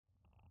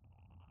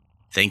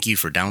Thank you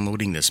for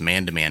downloading this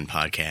Man-to-Man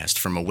podcast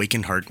from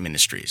Awakened Heart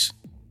Ministries.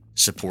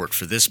 Support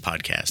for this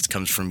podcast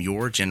comes from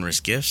your generous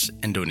gifts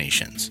and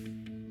donations.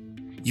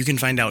 You can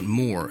find out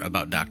more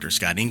about Dr.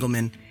 Scott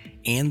Engelman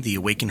and the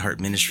Awakened Heart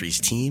Ministries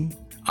team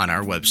on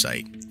our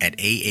website at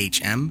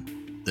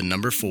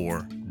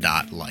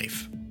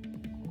ahm4.life.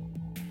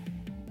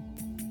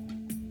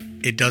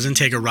 It doesn't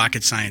take a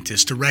rocket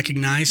scientist to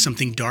recognize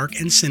something dark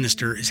and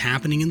sinister is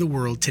happening in the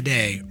world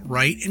today,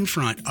 right in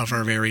front of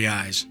our very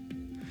eyes.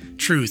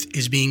 Truth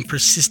is being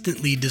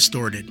persistently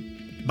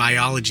distorted.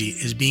 Biology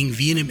is being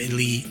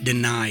vehemently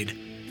denied.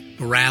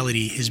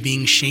 Morality is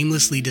being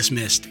shamelessly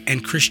dismissed.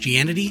 And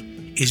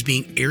Christianity is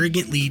being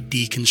arrogantly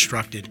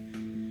deconstructed.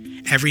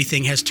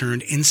 Everything has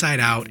turned inside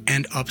out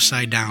and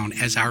upside down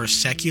as our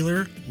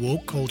secular,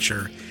 woke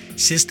culture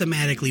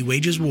systematically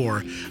wages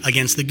war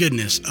against the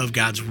goodness of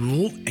God's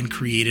rule and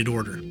created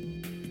order.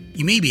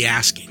 You may be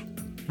asking,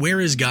 where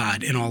is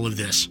God in all of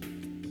this?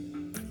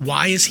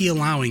 Why is he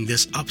allowing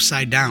this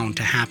upside down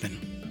to happen?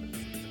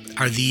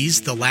 Are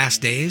these the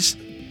last days?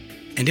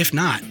 And if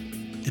not,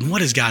 then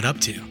what is God up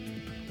to?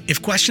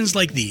 If questions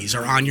like these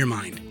are on your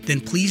mind,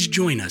 then please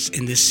join us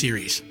in this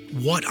series,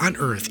 What on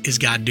Earth is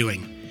God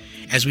Doing?,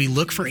 as we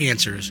look for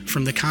answers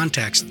from the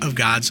context of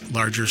God's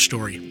larger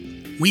story.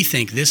 We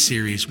think this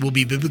series will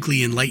be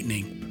biblically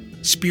enlightening,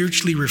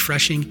 spiritually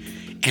refreshing,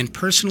 and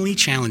personally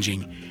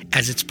challenging,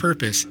 as its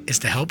purpose is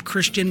to help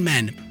Christian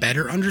men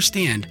better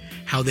understand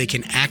how they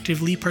can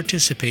actively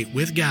participate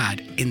with God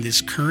in this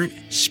current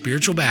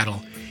spiritual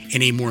battle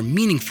in a more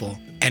meaningful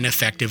and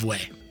effective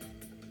way.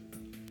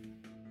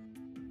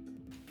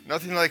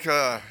 Nothing like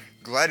a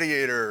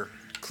gladiator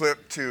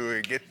clip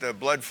to get the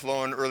blood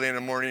flowing early in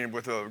the morning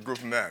with a group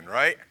of men,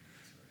 right?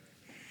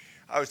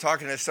 I was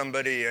talking to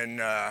somebody and,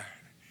 am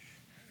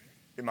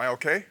I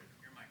okay?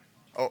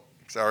 Oh,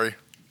 sorry.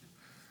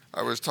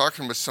 I was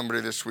talking with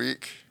somebody this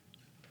week.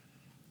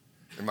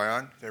 Am I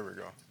on? There we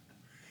go.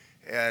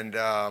 And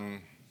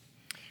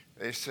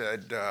they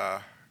said, I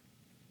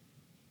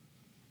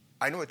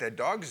know what that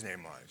dog's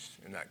name was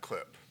in that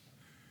clip.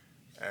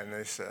 And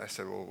I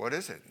said, well, what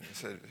is it? And they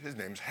said, his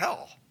name's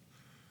Hell.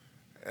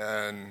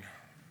 And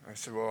I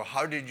said, well,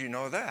 how did you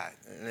know that?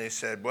 And they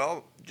said,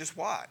 well, just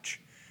watch.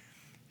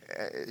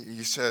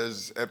 He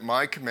says, at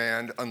my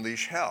command,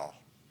 unleash hell.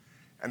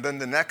 And then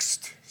the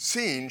next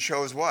scene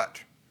shows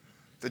what?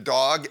 The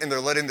dog, and they're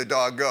letting the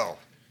dog go.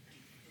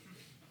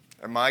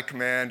 At my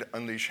command,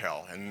 unleash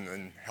hell.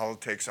 And hell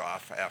takes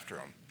off after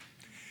him.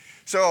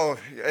 So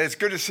it's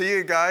good to see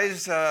you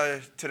guys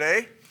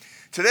today.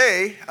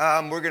 Today,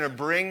 we're going to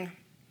bring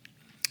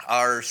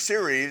our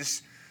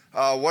series,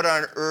 What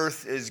on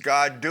Earth is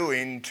God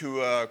Doing?,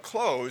 to a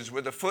close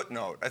with a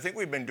footnote. I think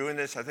we've been doing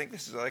this, I think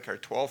this is like our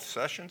 12th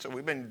session, so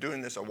we've been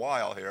doing this a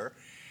while here.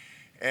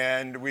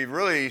 And we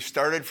really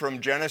started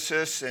from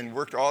Genesis and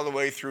worked all the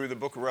way through the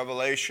book of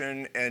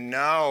Revelation, and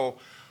now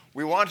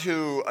we want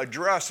to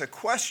address a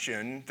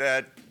question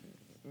that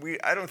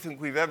I don't think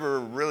we've ever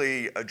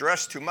really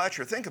addressed too much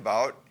or think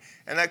about,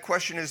 and that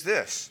question is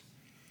this: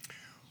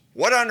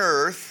 what on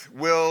earth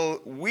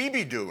will we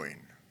be doing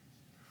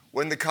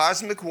when the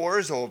cosmic war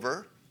is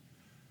over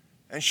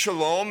and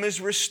shalom is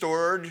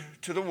restored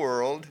to the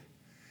world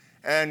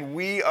and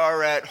we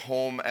are at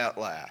home at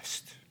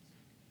last?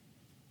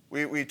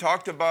 We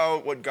talked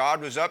about what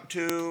God was up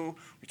to.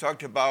 We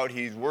talked about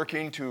he's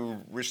working to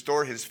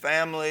restore his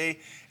family,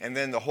 and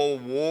then the whole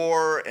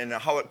war and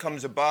how it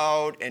comes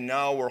about, and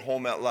now we're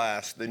home at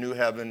last, the new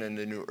heaven and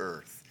the new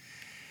earth.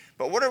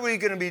 But what are we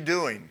going to be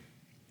doing?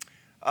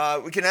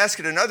 We can ask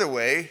it another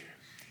way.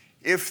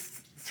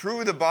 If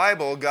through the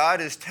Bible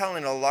God is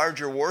telling a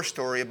larger war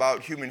story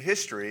about human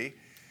history,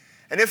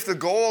 and if the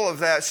goal of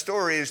that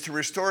story is to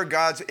restore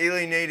God's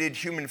alienated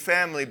human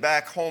family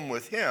back home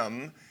with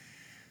him,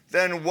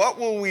 then what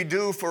will we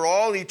do for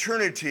all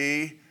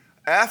eternity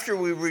after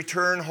we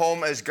return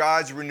home as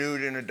God's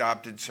renewed and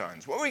adopted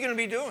sons? What are we going to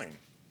be doing?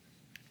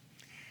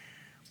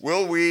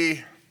 Will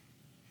we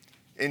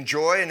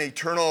enjoy an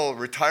eternal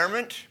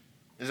retirement?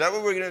 Is that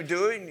what we're going to be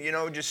doing? You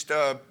know, just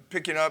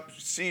picking up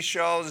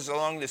seashells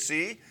along the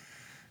sea?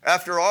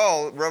 After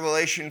all,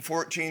 Revelation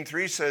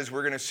 14:3 says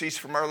we're going to cease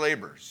from our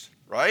labors,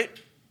 right?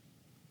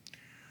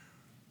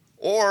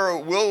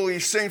 Or will we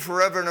sing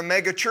forever in a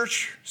mega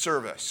church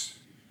service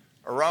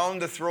around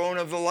the throne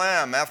of the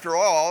Lamb? After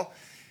all,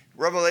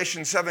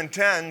 Revelation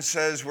 7:10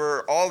 says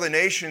where all the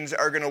nations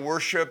are going to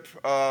worship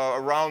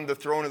around the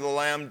throne of the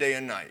Lamb day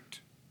and night.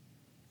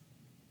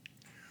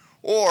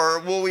 Or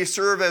will we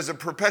serve as a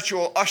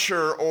perpetual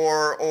usher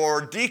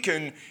or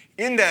deacon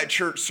in that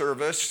church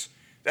service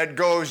that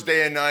goes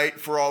day and night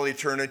for all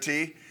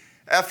eternity?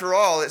 After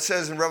all, it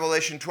says in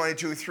Revelation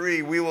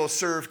 22:3, we will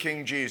serve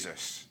King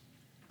Jesus,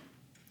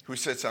 who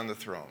sits on the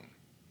throne.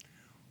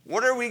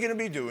 What are we going to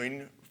be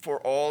doing for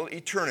all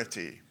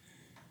eternity?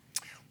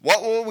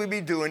 What will we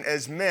be doing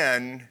as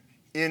men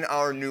in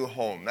our new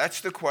home? That's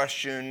the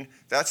question,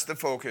 that's the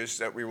focus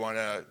that we want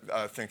to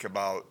think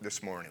about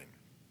this morning.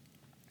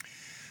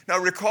 Now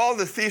recall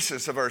the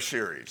thesis of our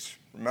series.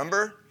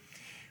 Remember?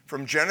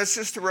 From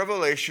Genesis to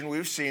Revelation,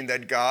 we've seen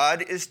that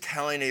God is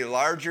telling a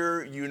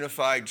larger,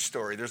 unified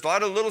story. There's a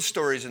lot of little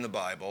stories in the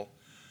Bible,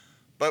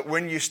 but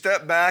when you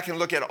step back and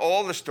look at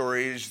all the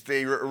stories,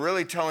 they are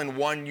really telling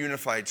one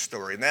unified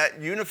story. And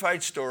that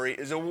unified story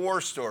is a war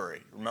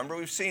story. Remember,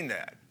 we've seen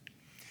that.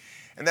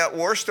 And that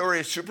war story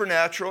is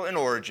supernatural in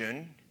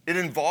origin. It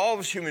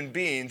involves human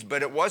beings,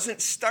 but it wasn't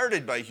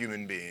started by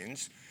human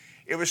beings.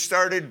 It was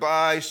started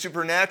by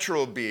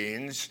supernatural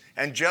beings,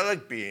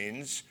 angelic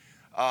beings,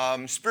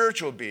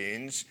 spiritual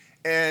beings,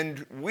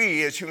 and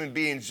we as human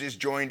beings just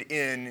joined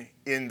in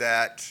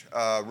that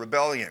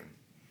rebellion.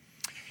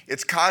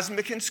 It's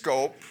cosmic in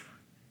scope.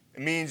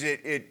 It means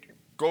it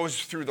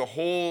goes through the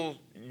whole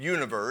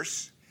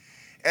universe,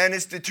 and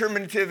it's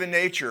determinative in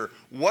nature.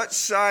 What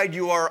side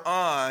you are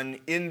on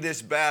in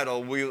this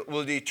battle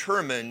will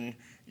determine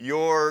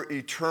your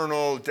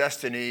eternal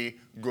destiny,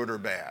 good or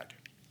bad.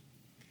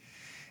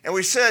 And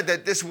we said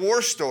that this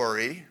war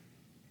story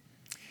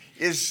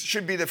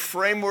should be the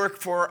framework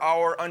for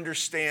our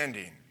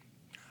understanding.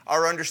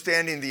 Our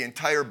understanding the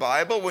entire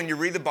Bible. When you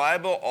read the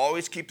Bible,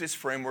 always keep this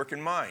framework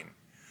in mind.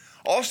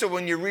 Also,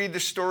 when you read the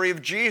story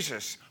of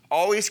Jesus,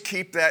 always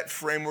keep that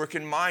framework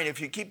in mind.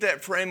 If you keep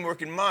that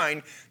framework in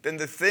mind, then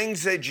the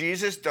things that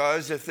Jesus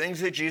does, the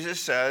things that Jesus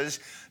says,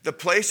 the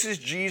places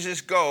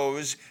Jesus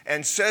goes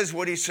and says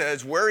what he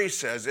says, where he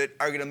says it,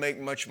 are going to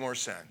make much more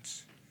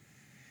sense.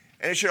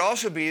 And it should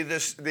also be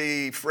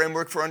the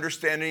framework for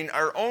understanding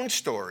our own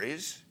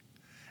stories,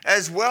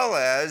 as well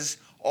as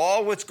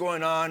all what's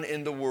going on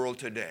in the world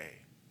today.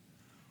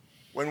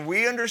 When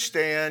we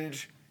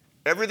understand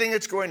everything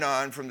that's going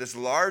on from this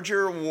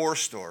larger war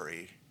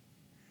story,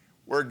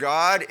 where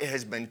God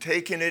has been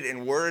taking it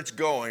and where it's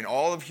going,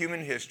 all of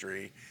human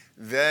history,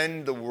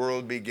 then the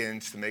world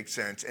begins to make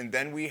sense. And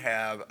then we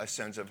have a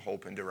sense of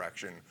hope and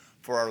direction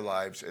for our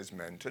lives as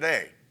men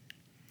today.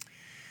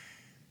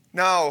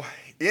 Now,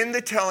 in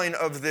the telling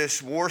of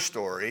this war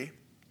story,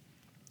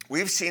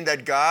 we've seen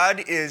that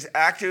God is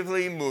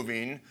actively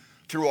moving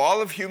through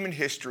all of human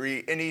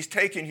history, and he's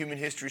taken human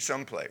history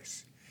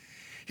someplace.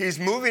 He's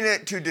moving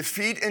it to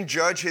defeat and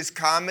judge his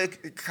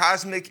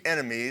cosmic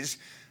enemies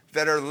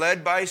that are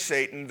led by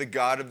Satan, the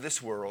god of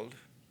this world.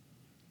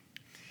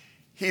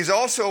 He's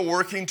also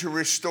working to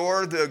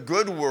restore the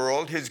good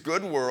world, his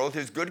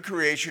good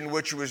creation,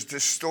 which was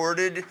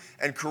distorted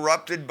and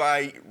corrupted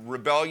by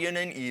rebellion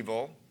and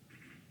evil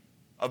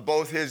of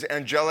both his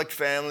angelic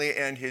family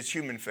and his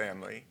human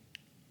family.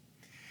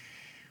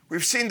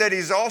 We've seen that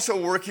he's also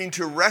working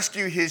to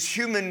rescue his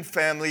human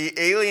family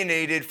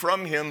alienated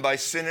from him by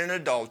sin and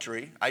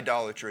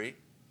idolatry.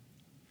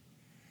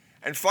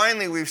 And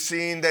finally, we've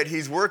seen that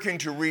he's working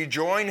to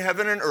rejoin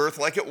heaven and earth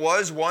like it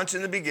was once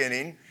in the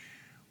beginning,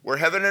 where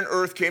heaven and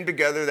earth came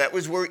together. That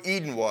was where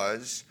Eden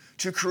was,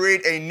 to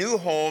create a new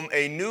home,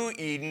 a new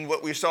Eden,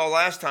 what we saw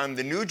last time,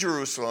 the New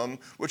Jerusalem,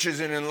 which is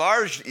an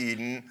enlarged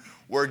Eden,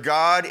 where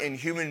God and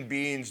human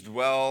beings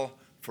dwell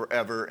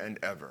forever and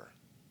ever.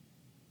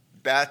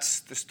 That's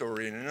the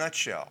story in a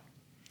nutshell.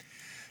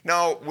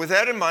 Now, with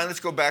that in mind, let's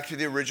go back to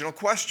the original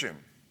question.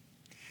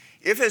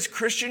 If as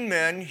Christian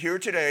men here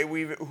today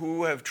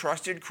who have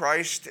trusted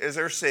Christ as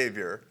our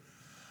Savior,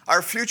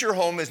 our future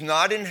home is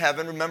not in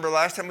heaven. Remember,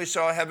 last time we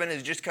saw heaven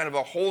is just kind of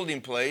a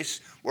holding place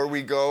where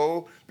we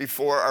go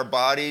before our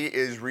body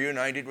is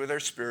reunited with our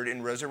spirit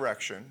in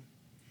resurrection.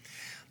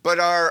 But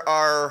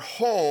our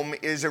home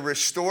is a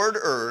restored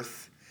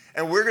earth,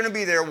 and we're going to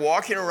be there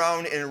walking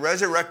around in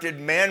resurrected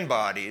man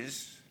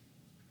bodies.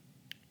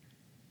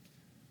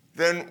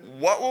 Then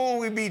what will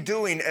we be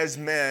doing as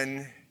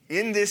men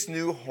in this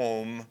new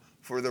home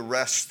for the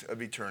rest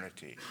of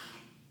eternity?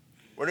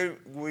 What are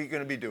we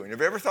going to be doing? Have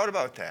you ever thought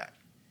about that?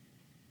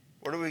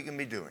 What are we going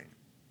to be doing?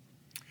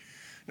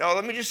 Now,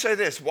 let me just say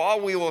this. While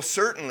we will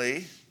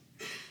certainly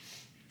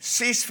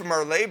cease from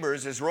our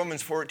labors, as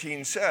Romans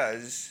 14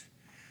 says,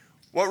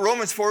 what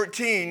Romans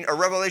 14, or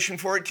Revelation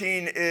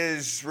 14,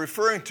 is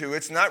referring to,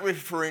 it's not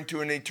referring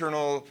to an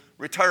eternal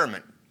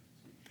retirement.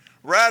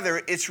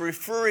 Rather, it's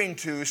referring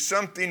to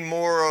something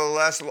more or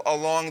less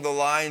along the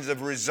lines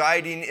of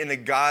residing in a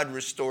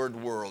God-restored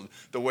world,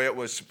 the way it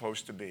was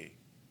supposed to be.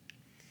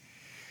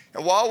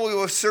 And while we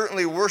will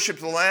certainly worship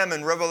the Lamb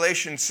in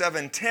Revelation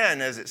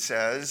 7:10, as it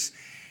says,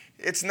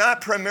 it's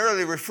not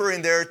primarily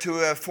referring there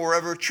to a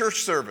forever church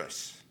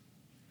service.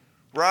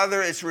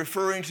 Rather, it's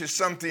referring to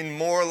something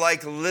more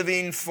like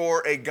living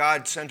for a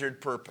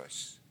God-centered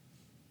purpose.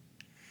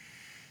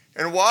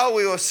 And while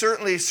we will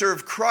certainly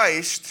serve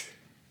Christ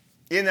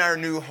in our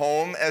new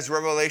home, as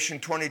Revelation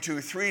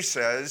 22:3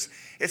 says,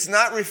 it's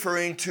not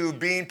referring to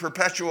being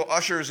perpetual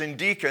ushers and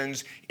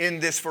deacons in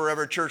this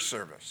forever church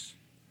service.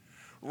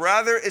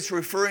 Rather, it's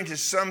referring to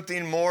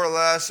something more or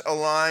less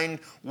aligned,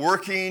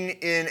 working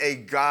in a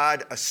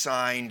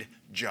God-assigned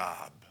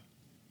job.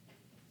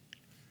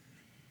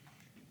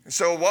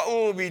 So what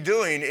we'll be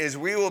doing is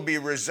we will be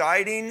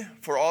residing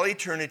for all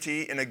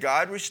eternity in a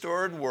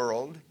God-restored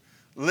world,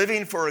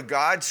 living for a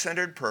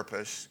God-centered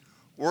purpose,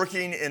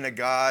 working in a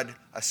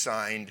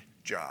God-assigned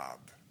job.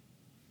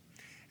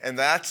 And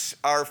that's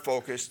our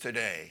focus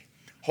today.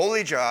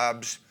 Holy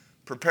jobs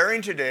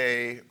preparing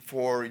today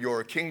for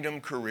your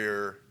kingdom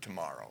career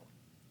tomorrow.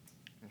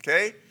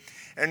 Okay?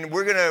 And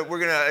we're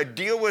gonna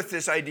deal with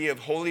this idea of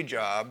holy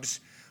jobs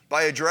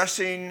by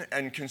addressing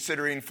and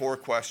considering 4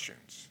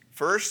 questions.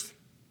 First,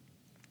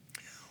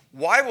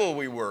 why will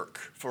we work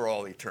for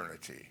all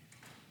eternity?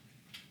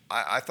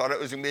 I thought it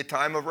was going to be a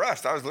time of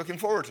rest. I was looking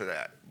forward to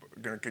that.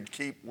 We're going to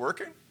keep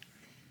working.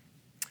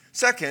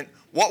 Second,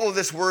 what will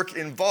this work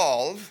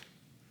involve?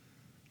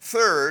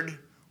 Third,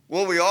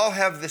 will we all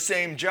have the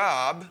same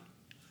job?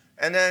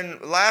 And then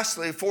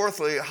lastly,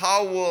 fourthly,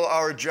 how will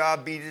our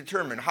job be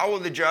determined? How will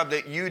the job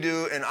that you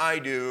do and I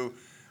do,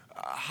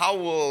 how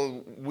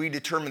will we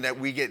determine that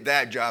we get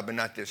that job and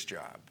not this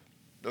job?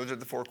 Those are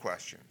the 4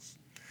 questions.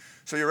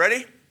 So you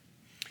ready?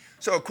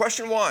 So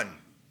question 1,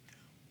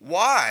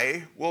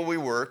 why will we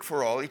work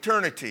for all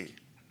eternity?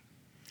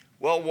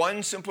 Well,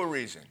 one simple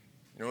reason.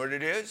 You know what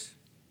it is?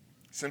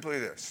 Simply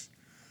this.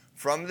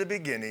 From the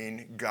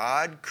beginning,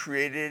 God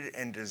created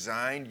and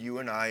designed you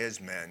and I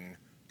as men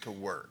to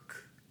work.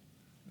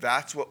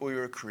 That's what we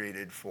were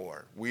created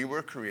for. We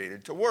were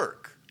created to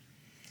work.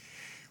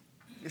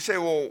 You say,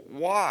 well,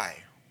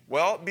 why?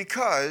 Well,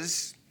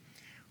 because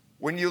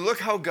when you look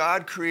how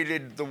God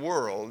created the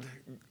world,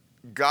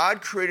 God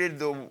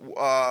created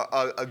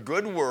a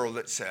good world,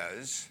 it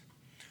says,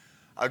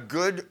 a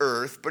good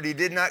earth, but he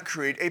did not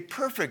create a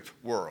perfect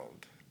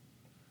world.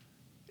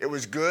 It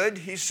was good,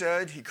 he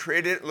said. He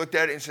created it, looked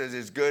at it, and says,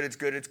 it's good, it's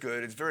good, it's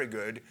good, it's very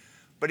good.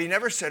 But he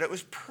never said it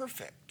was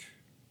perfect.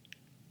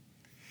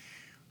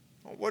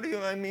 Well, what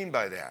do I mean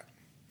by that?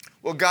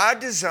 Well, God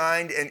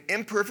designed an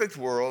imperfect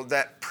world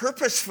that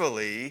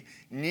purposefully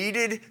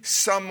needed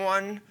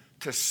someone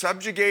to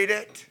subjugate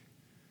it,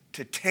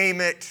 to tame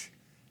it,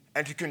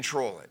 and to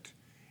control it.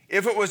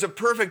 If it was a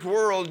perfect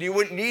world, you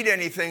wouldn't need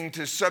anything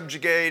to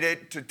subjugate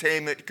it, to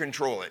tame it,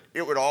 control it.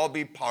 It would all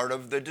be part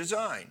of the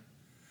design.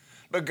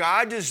 But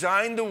God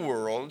designed the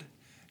world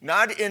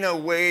not in a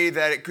way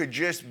that it could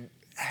just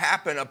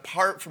happen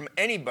apart from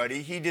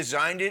anybody. He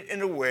designed it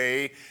in a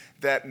way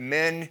that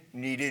men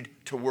needed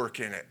to work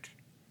in it.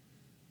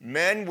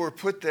 Men were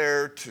put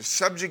there to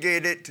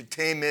subjugate it, to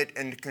tame it,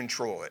 and to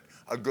control it.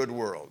 A good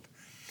world.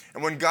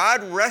 And when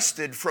God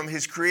rested from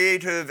his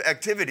creative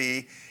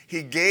activity,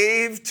 he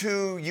gave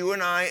to you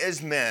and I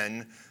as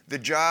men the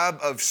job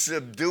of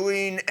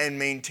subduing and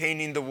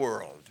maintaining the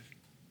world.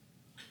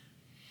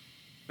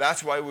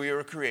 That's why we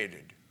were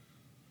created.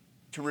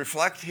 To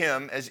reflect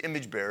him as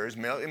image bearers,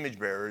 male image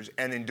bearers,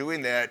 and in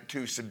doing that,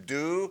 to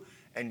subdue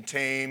and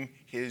tame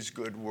his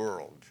good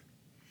world.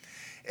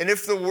 And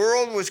if the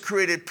world was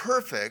created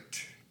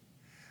perfect,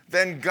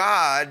 then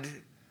God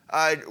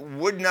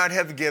would not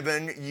have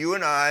given you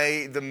and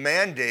I the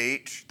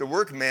mandate, the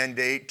work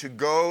mandate, to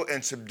go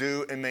and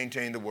subdue and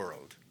maintain the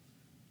world.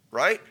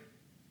 Right?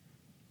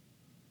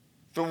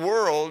 The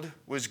world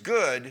was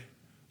good,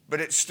 but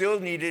it still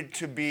needed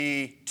to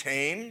be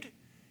tamed.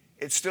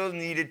 It still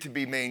needed to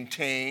be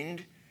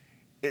maintained.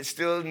 It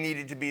still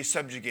needed to be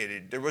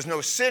subjugated. There was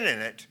no sin in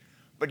it,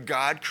 but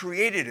God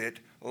created it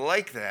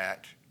like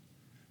that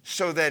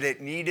so that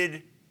it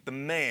needed the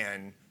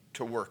man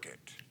to work it.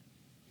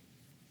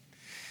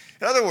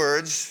 In other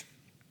words,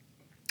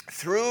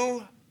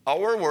 through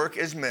our work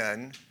as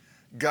men,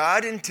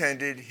 God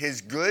intended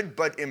his good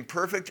but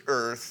imperfect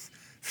earth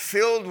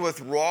filled with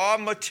raw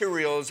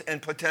materials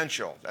and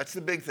potential. That's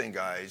the big thing,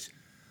 guys.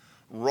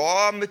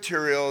 Raw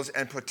materials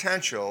and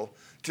potential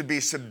to be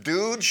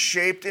subdued,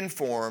 shaped, and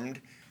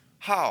formed.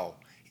 How?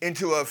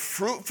 Into a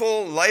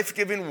fruitful,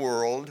 life-giving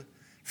world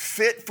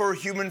fit for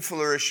human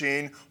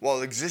flourishing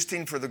while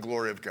existing for the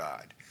glory of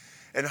God.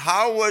 And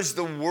how was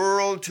the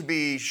world to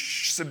be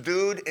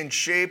subdued and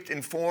shaped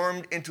and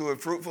formed into a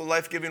fruitful,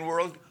 life-giving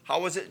world?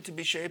 How was it to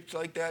be shaped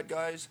like that,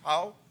 guys?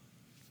 How?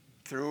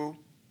 Through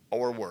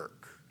our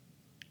work.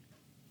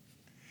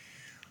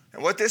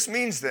 And what this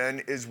means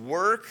then is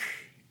work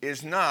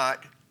is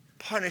not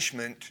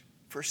punishment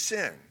for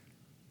sin.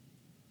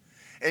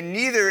 And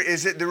neither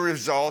is it the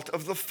result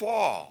of the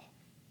fall.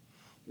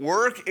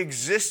 Work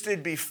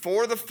existed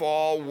before the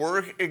fall.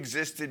 Work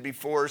existed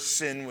before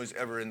sin was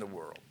ever in the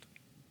world.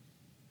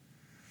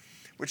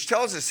 Which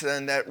tells us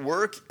then that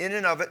work in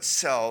and of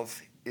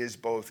itself is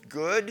both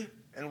good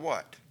and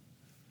what?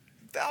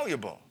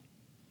 Valuable.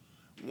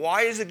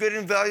 Why is it good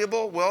and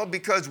valuable? Well,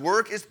 because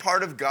work is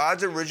part of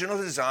God's original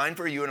design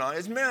for you and I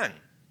as men.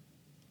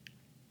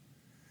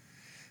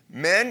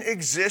 Men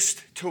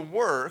exist to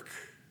work.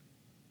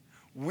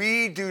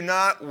 We do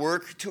not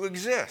work to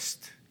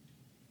exist.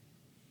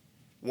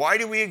 Why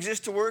do we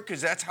exist to work?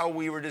 Because that's how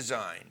we were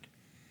designed.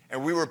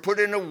 And we were put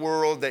in a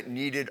world that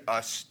needed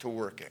us to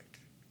work it.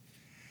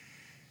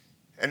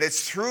 And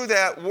it's through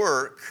that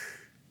work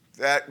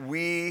that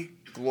we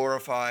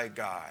glorify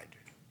God.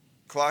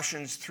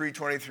 Colossians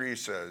 3:23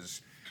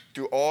 says,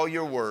 do all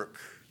your work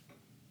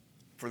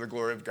for the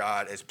glory of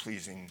God as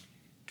pleasing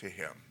to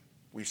him.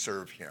 We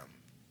serve him.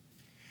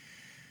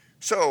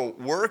 So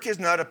work is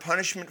not a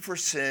punishment for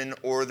sin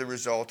or the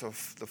result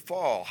of the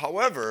fall.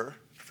 However,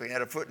 if we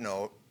had a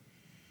footnote,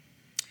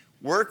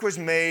 work was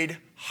made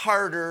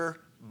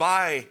harder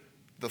by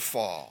the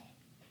fall.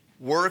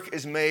 Work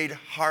is made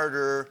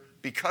harder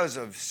because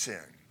of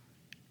sin.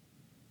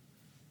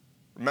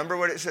 Remember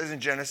what it says in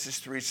Genesis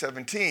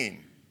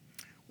 3:17.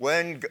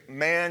 When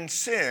man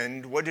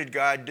sinned, what did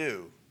God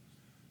do?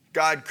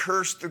 God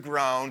cursed the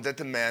ground that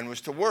the man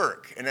was to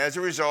work. And as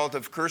a result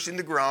of cursing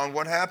the ground,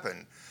 what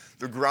happened?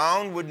 The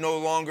ground would no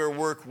longer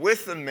work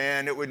with the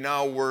man, it would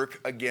now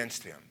work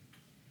against him.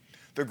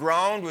 The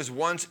ground was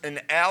once an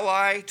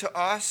ally to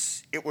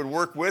us, it would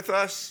work with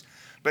us,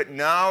 but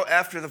now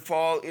after the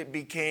fall, it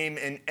became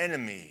an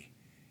enemy.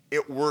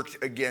 It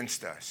worked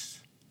against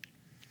us.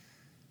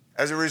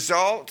 As a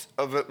result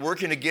of it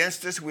working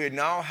against us, we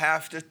now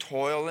have to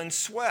toil and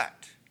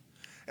sweat.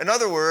 In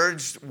other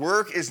words,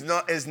 work is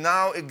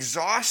now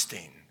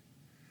exhausting,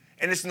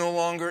 and it's no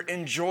longer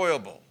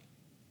enjoyable.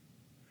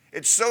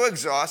 It's so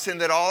exhausting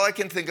that all I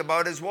can think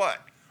about is what?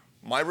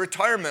 My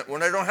retirement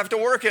when I don't have to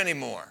work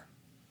anymore.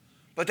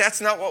 But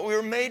that's not what we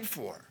were made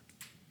for.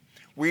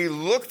 We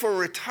look for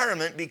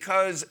retirement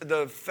because the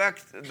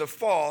effect the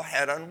fall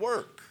had on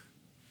work.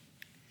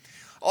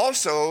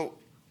 Also,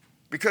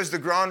 because the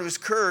ground was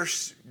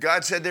cursed,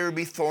 God said there would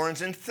be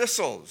thorns and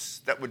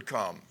thistles that would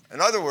come.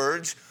 In other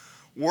words,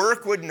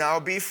 work would now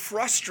be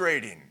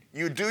frustrating.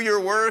 You do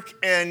your work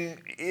and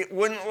it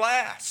wouldn't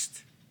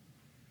last.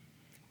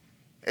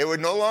 It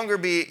would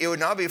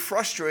now be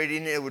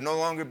frustrating, it would no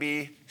longer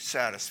be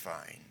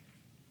satisfying.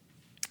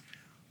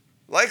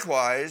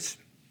 Likewise,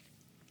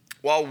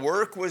 while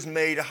work was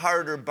made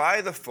harder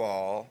by the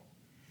fall,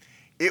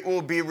 it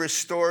will be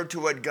restored to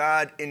what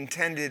God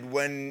intended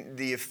when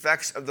the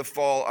effects of the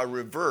fall are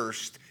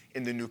reversed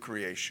in the new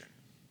creation.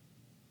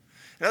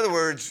 In other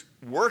words,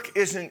 work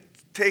isn't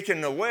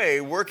taken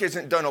away, work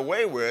isn't done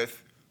away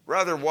with,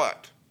 rather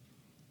what?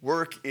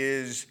 Work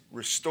is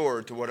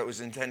restored to what it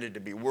was intended to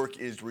be. Work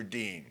is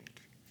redeemed.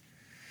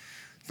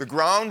 The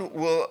ground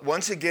will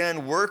once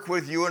again work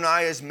with you and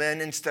I as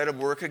men instead of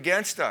work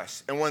against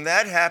us. And when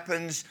that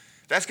happens,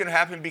 that's going to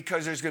happen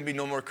because there's going to be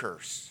no more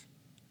curse.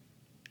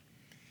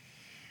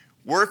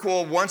 Work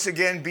will once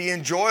again be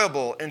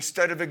enjoyable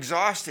instead of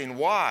exhausting.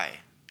 Why?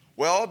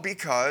 Well,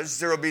 because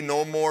there will be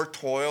no more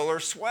toil or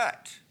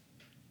sweat.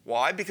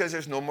 Why? Because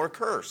there's no more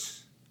curse.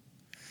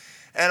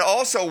 And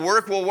also,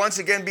 work will once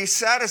again be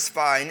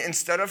satisfying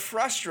instead of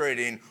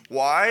frustrating.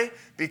 Why?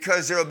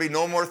 Because there will be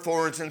no more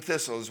thorns and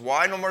thistles.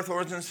 Why no more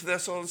thorns and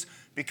thistles?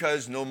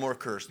 Because no more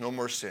curse, no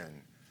more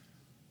sin.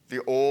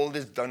 The old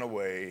is done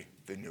away,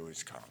 the new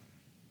is come.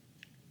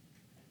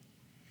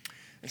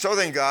 And so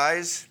then,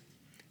 guys,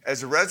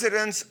 as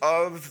residents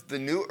of the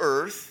new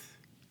earth,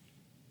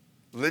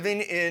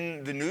 living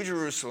in the New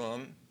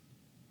Jerusalem,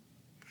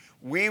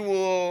 we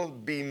will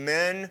be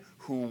men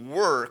who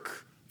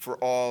work for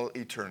all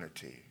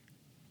eternity.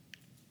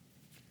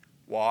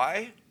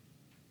 Why?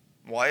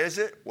 Why is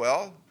it?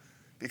 Well,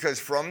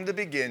 because from the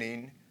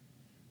beginning,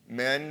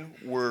 men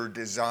were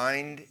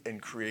designed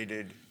and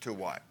created to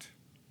what?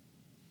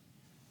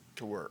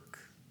 To work.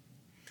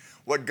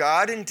 What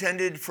God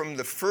intended from in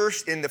the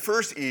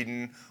first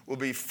Eden will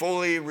be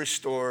fully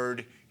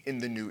restored in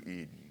the new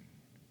Eden.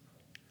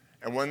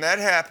 And when that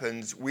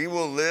happens, we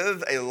will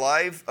live a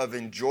life of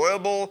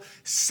enjoyable,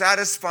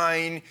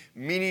 satisfying,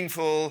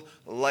 meaningful,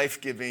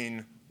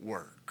 life-giving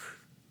work.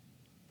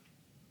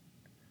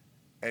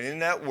 And in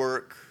that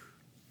work,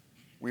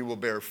 we will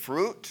bear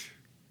fruit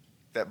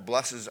that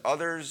blesses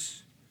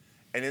others.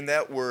 And in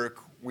that work,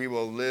 we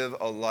will live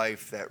a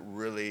life that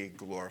really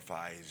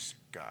glorifies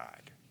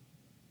God.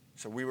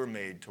 So we were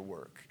made to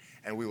work,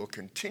 and we will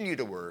continue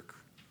to work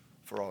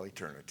for all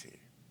eternity.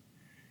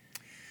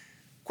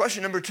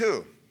 Question number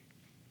 2.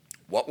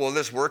 What will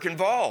this work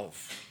involve?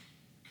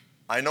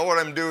 I know what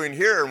I'm doing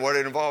here and what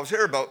it involves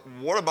here, but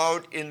what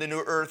about in the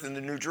new earth and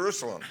the new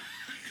Jerusalem?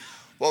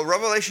 Well,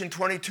 Revelation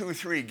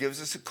 22:3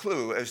 gives us a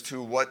clue as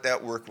to what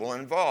that work will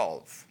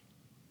involve.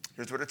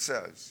 Here's what it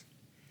says.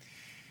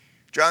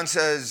 John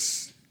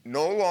says,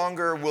 "No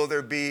longer will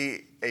there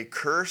be a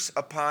curse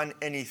upon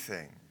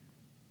anything,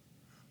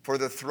 for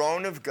the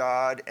throne of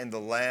God and the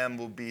Lamb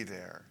will be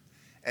there,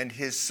 and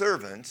his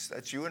servants,"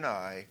 that's you and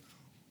I,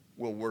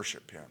 "will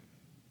worship him."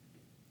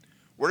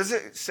 What does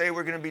it say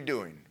we're going to be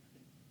doing?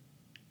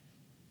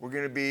 We're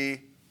going to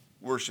be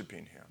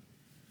worshiping him.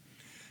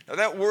 Now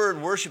that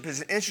word worship is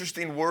an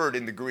interesting word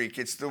in the Greek.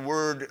 It's the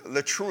word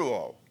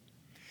latruo.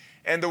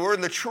 And the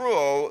word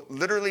latruo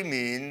literally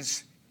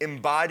means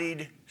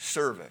embodied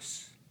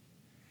service.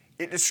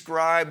 It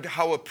described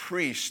how a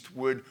priest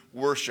would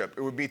worship.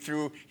 It would be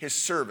through his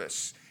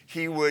service.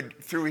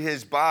 Through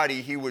his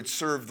body, he would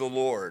serve the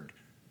Lord.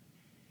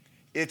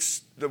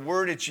 It's the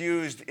word it's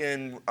used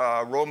in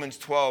Romans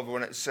 12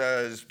 when it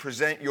says,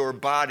 present your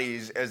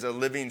bodies as a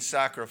living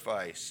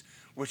sacrifice,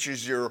 which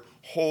is your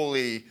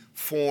holy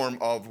form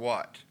of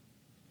what?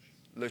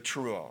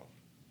 Latruo,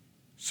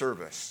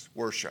 service,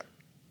 worship.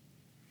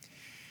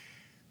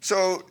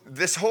 So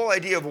this whole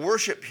idea of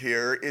worship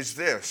here is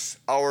this.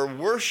 Our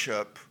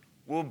worship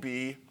will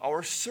be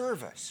our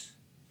service.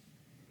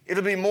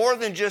 It'll be more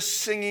than just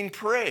singing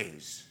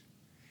praise.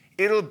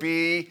 It'll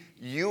be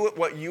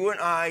what you and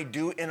I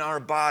do in our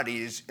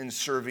bodies in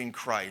serving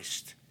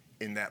Christ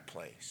in that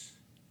place.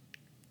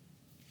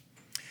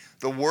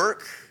 The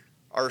work,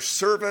 our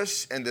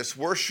service, and this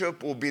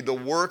worship will be the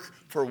work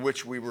for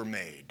which we were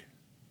made.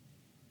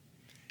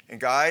 And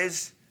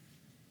guys,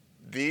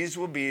 these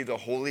will be the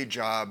holy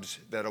jobs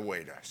that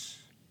await us.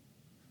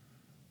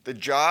 The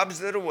jobs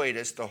that await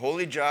us, the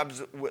holy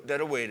jobs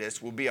that await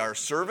us, will be our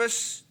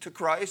service to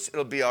Christ.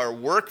 It'll be our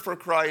work for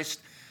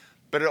Christ,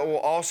 but it will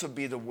also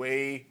be the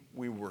way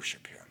we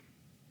worship him.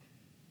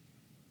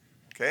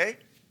 Okay?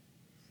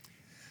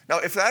 Now,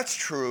 if that's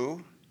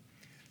true,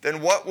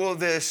 then what will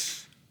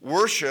this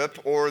worship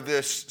or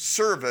this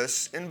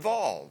service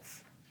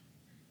involve?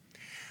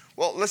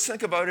 Well, let's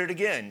think about it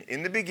again.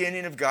 In the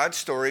beginning of God's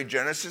story,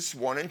 Genesis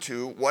 1 and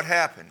 2, what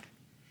happened?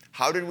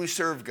 How did we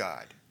serve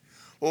God?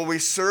 Well, we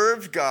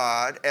served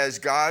God as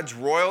God's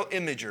royal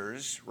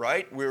imagers,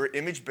 right? We were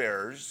image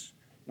bearers.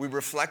 We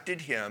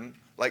reflected him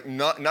like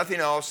nothing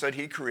else that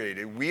he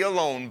created. We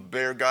alone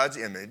bear God's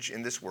image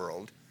in this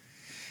world.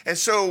 And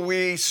so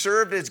we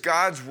served as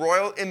God's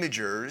royal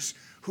imagers,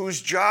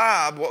 whose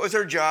job, what was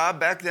our job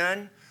back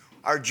then?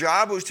 Our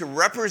job was to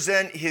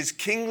represent his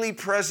kingly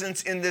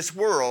presence in this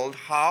world.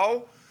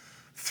 How?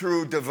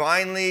 Through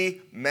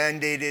divinely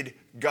mandated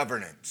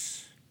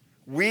governance.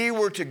 We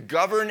were to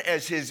govern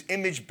as his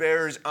image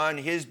bearers on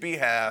his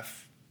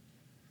behalf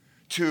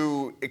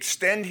to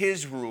extend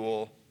his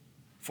rule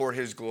for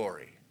his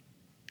glory.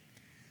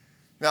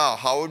 Now,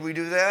 how would we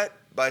do that?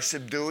 By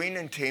subduing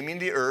and taming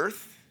the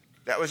earth.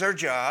 That was our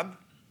job.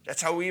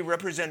 That's how we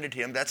represented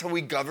him. That's how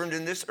we governed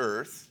in this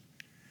earth.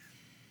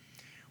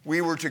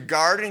 We were to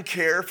guard and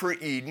care for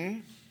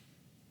Eden.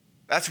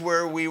 That's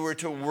where we were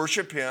to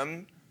worship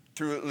him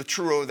through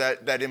Laturo,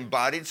 that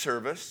embodied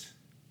service.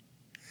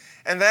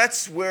 And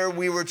that's where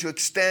we were to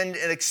extend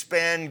and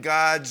expand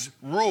God's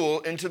rule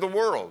into the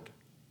world.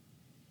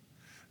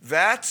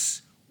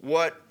 That's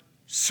what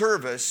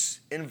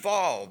service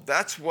involved.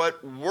 That's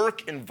what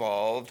work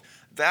involved.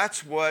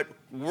 That's what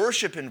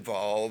worship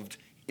involved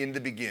in the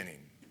beginning.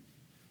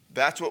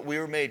 That's what we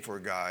were made for,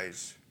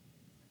 guys,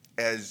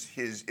 as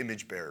his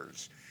image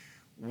bearers.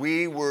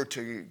 We were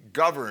to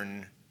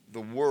govern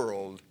the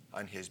world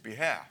on his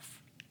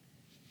behalf.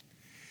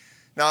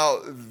 Now,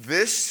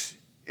 this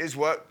is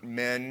what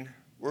men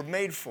were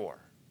made for.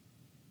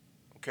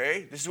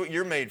 Okay? This is what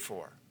you're made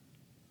for.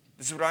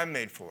 This is what I'm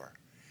made for.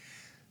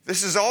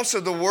 This is also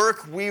the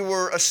work we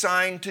were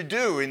assigned to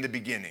do in the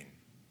beginning.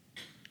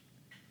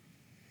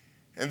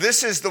 And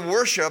this is the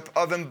worship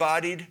of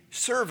embodied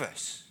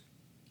service.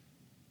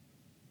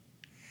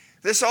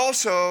 This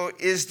also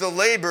is the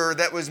labor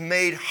that was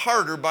made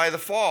harder by the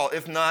fall,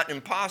 if not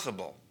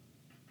impossible.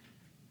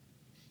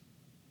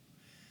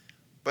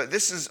 But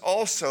this is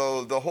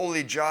also the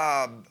holy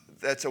job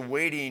that's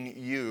awaiting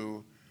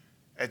you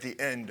at the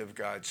end of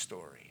God's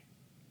story.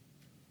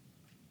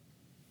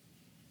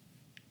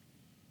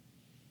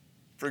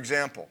 For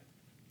example,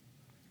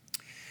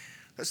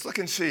 let's look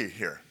and see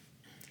here.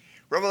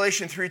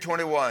 Revelation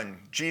 3:21,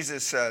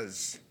 Jesus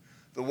says,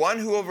 "The one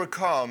who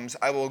overcomes,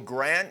 I will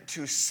grant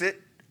to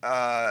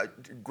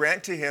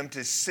him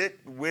to sit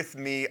with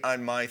me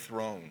on my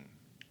throne."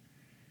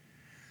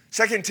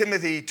 2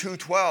 Timothy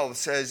 2:12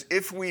 says,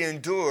 "If we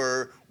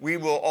endure, we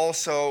will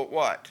also"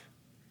 what?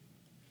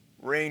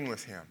 Reign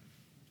with him.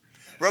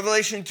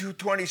 Revelation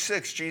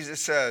 2:26, Jesus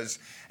says,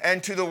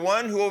 "And to the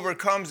one who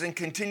overcomes and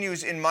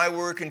continues in my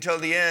work until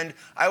the end,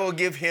 I will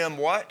give him"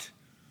 what?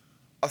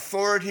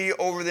 "Authority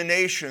over the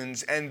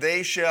nations, and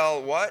they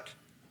shall" what?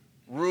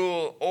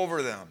 "Rule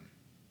over them."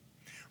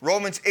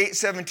 Romans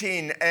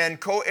 8:17,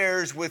 "And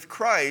co-heirs with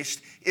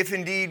Christ, if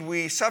indeed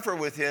we suffer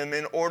with him,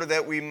 in order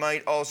that we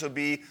might also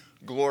be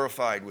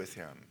glorified with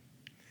him."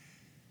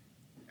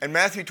 And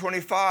Matthew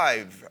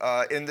 25,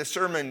 in the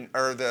sermon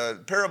or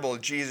the parable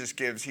Jesus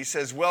gives, he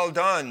says, "Well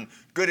done,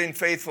 good and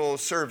faithful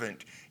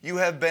servant. You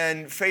have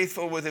been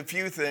faithful with a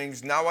few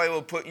things. Now I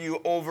will put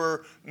you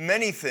over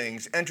many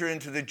things. Enter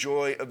into the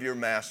joy of your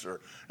master."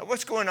 Now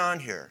what's going on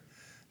here?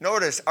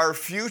 Notice our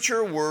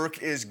future work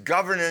is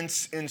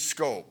governance in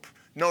scope.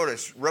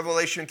 Notice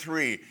Revelation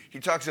 3, he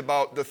talks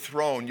about the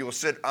throne. You will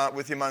sit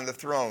with him on the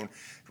throne.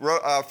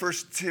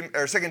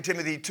 2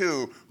 Timothy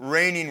 2,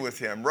 reigning with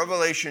him.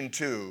 Revelation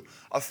 2,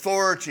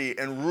 authority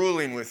and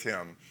ruling with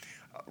him.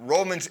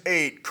 Romans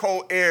 8,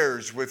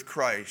 co-heirs with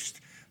Christ.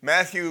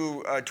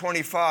 Matthew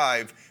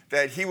 25,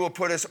 that he will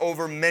put us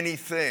over many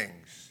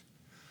things.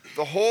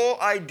 The whole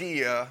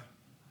idea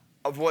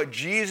of what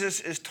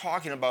Jesus is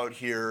talking about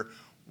here,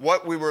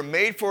 what we were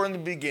made for in the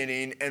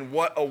beginning and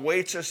what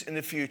awaits us in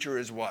the future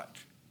is what?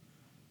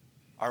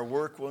 Our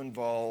work will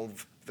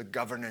involve the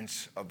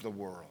governance of the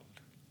world.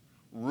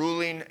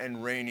 Ruling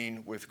and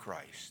reigning with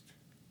Christ.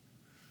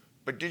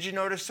 But did you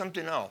notice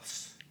something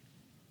else?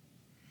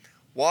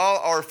 While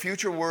our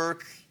future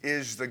work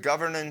is the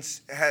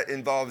governance,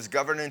 involves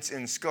governance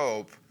in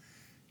scope,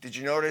 did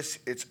you notice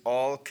it's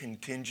all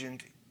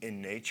contingent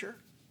in nature?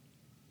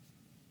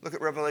 Look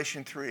at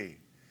Revelation 3.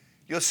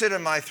 You'll sit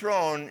on my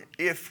throne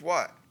if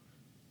what?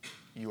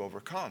 You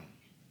overcome.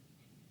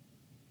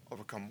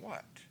 Overcome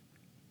what?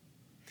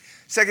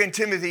 2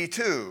 Timothy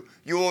 2,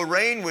 you will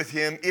reign with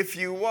him if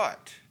you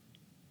what?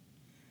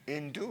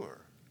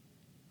 Endure.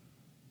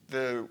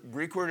 The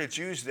Greek word that's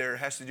used there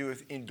has to do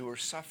with endure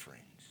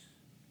sufferings.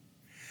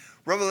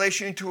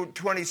 Revelation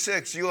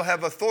 26, you'll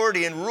have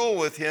authority and rule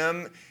with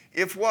him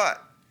if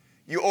what?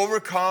 You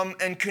overcome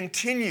and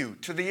continue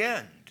to the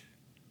end.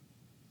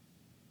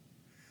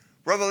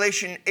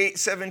 Revelation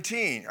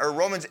 8:17, or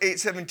Romans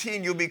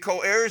 8:17, you'll be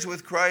co-heirs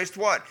with Christ,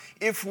 what?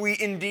 If we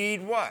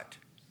indeed what?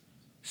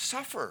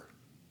 Suffer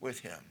with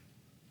him.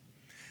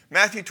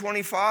 Matthew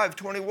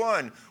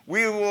 25:21,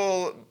 we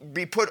will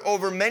be put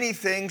over many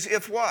things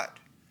if what?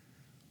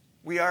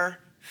 We are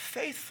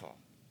faithful.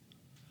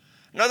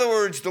 In other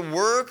words, the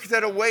work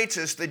that awaits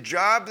us, the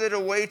job that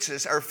awaits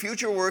us, our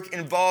future work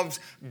involves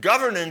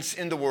governance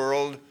in the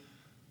world,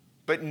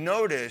 but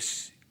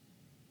notice,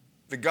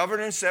 the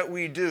governance that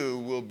we do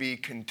will be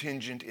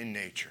contingent in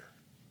nature.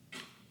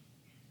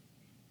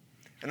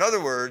 In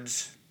other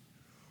words,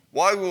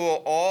 while we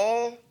will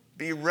all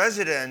be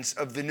residents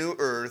of the new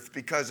earth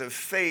because of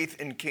faith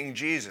in King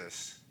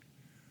Jesus,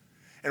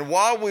 and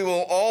while we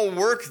will all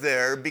work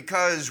there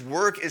because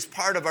work is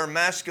part of our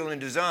masculine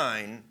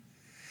design,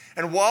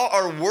 and while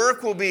our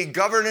work will be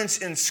governance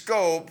in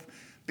scope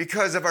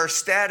because of our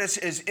status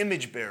as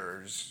image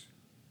bearers,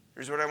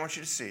 here's what I want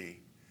you to see.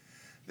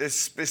 The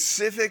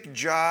specific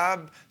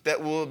job that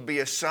will be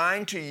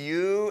assigned to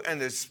you and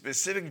the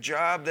specific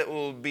job that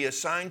will be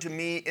assigned to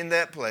me in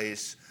that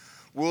place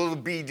will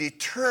be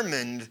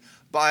determined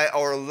by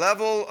our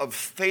level of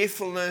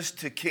faithfulness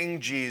to King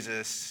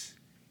Jesus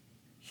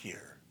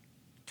here,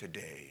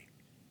 today,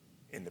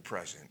 in the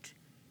present,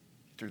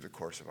 through the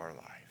course of our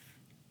life.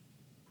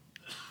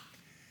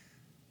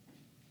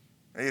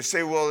 And you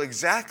say, well,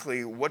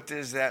 exactly what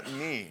does that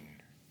mean?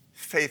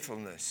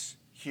 Faithfulness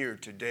here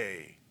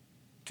today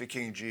to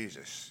King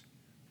Jesus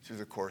through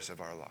the course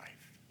of our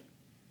life.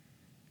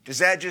 Does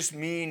that just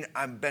mean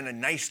I've been a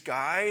nice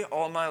guy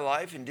all my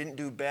life and didn't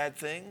do bad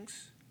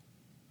things?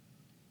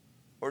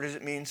 Or does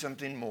it mean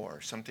something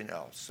more, something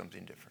else,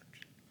 something different?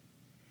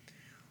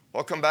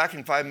 I'll come back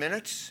in 5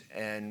 minutes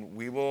and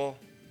we will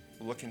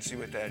look and see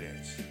what that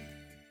is.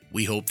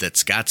 We hope that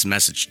Scott's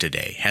message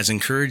today has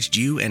encouraged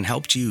you and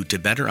helped you to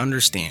better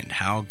understand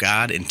how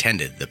God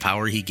intended the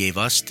power he gave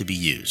us to be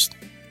used.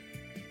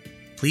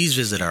 Please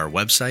visit our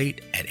website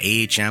at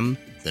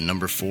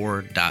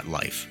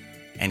ahm4.life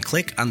and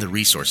click on the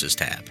Resources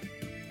tab.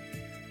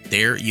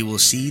 There you will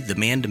see the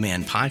Man to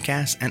Man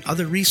podcast and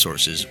other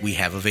resources we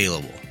have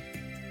available.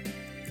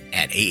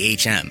 At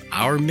AHM,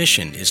 our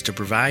mission is to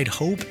provide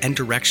hope and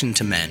direction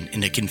to men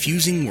in a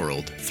confusing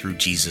world through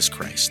Jesus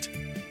Christ.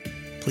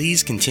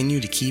 Please continue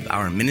to keep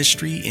our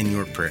ministry in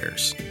your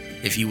prayers.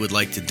 If you would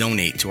like to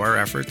donate to our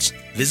efforts,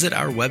 visit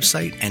our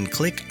website and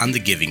click on the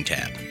Giving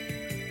tab.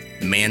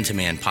 Man to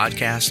Man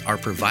podcasts are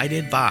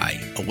provided by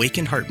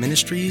Awakened Heart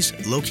Ministries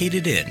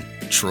located in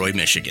Troy,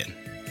 Michigan.